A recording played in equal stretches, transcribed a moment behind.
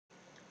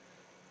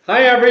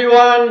Hi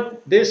everyone,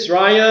 this is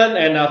Ryan,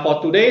 and for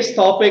today's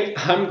topic,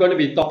 I'm going to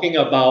be talking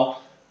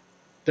about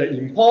the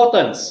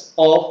importance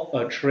of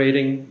a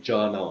trading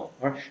journal.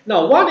 Right?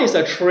 Now, what is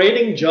a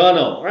trading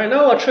journal? Right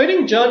now, a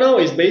trading journal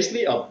is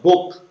basically a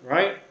book,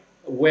 right,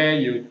 where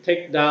you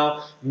take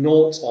down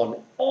notes on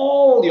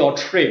all your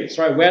trades,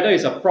 right? Whether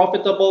it's a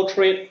profitable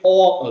trade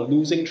or a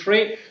losing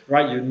trade,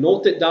 right? You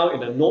note it down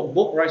in a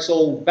notebook, right?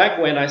 So back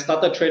when I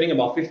started trading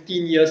about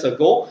 15 years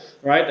ago,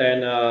 right,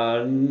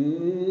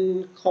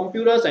 and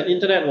computers and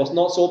internet was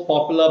not so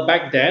popular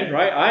back then,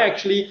 right? I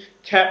actually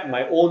kept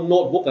my own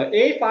notebook, an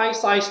A5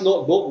 size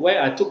notebook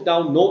where I took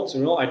down notes,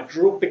 I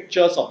drew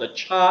pictures of the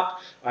chart,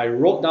 I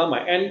wrote down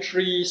my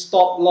entry,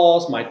 stop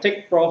loss, my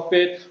take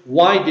profit,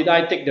 why did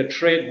I take the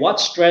trade, what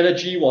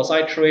strategy was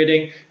I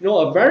trading,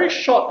 a very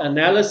short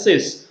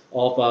analysis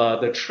of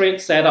the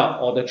trade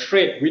setup or the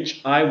trade which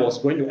I was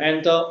going to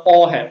enter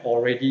or had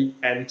already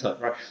entered,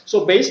 right?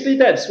 So basically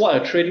that's what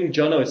a trading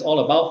journal is all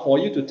about, for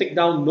you to take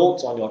down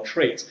notes on your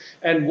trades.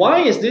 And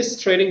why is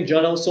this trading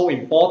journal so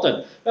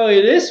important? Well,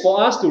 it is for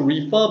us to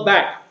refer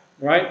back,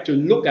 right, to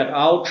look at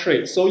our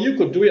trades. So you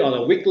could do it on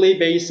a weekly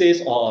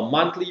basis or a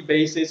monthly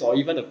basis or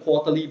even a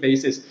quarterly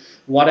basis,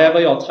 whatever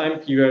your time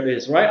period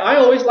is, right? I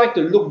always like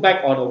to look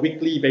back on a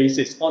weekly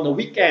basis, on the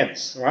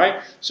weekends,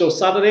 right? So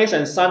Saturdays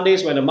and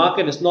Sundays when the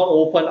market is not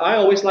open, I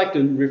always like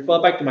to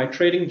refer back to my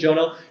trading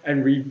journal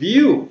and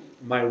review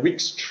my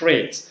week's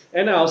trades.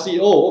 And I'll see,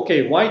 oh,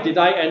 okay, why did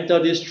I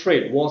enter this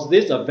trade? Was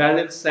this a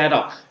valid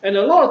setup? And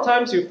a lot of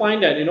times you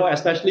find that,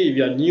 especially if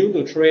you're new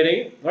to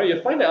trading, right,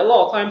 you find that a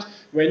lot of times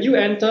when you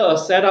enter a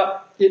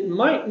setup, it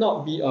might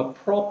not be a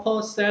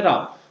proper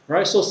setup.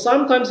 Right, so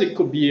sometimes it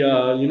could be,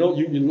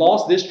 you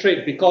lost this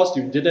trade because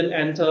you didn't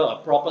enter a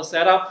proper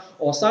setup,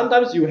 or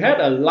sometimes you had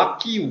a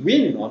lucky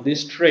win on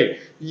this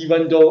trade,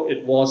 even though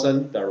it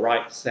wasn't the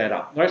right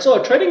setup. Right,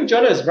 so a trading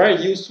journal is very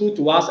useful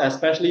to us,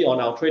 especially on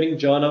our trading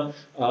journal,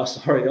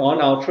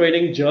 on our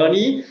trading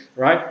journey,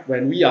 right,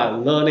 when we are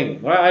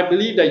learning. Right, I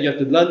believe that you have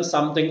to learn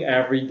something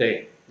every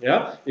day.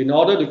 Yeah, in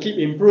order to keep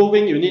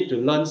improving, you need to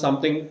learn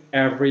something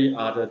every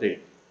other day.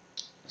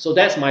 So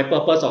that's my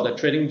purpose of the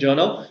trading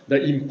journal,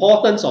 the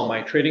importance of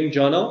my trading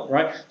journal,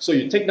 right? So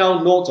you take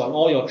down notes on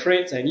all your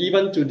trades, and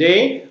even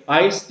today,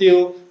 I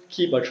still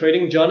keep a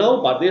trading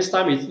journal, but this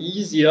time it's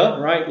easier,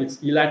 right?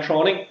 It's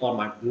electronic on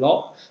my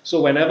blog.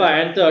 So whenever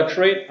I enter a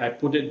trade, I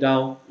put it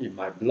down in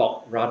my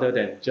blog rather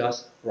than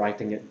just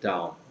writing it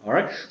down. All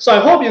right. So I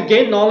hope you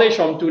gain knowledge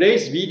from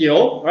today's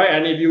video, right?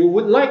 And if you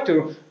would like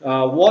to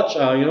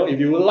if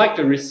you would like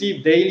to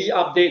receive daily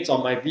updates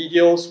on my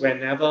videos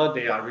whenever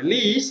they are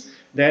released,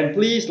 then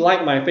please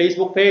like my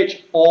Facebook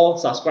page or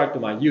subscribe to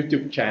my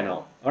YouTube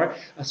channel. All right.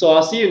 So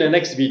I'll see you in the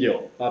next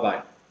video. Bye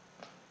bye.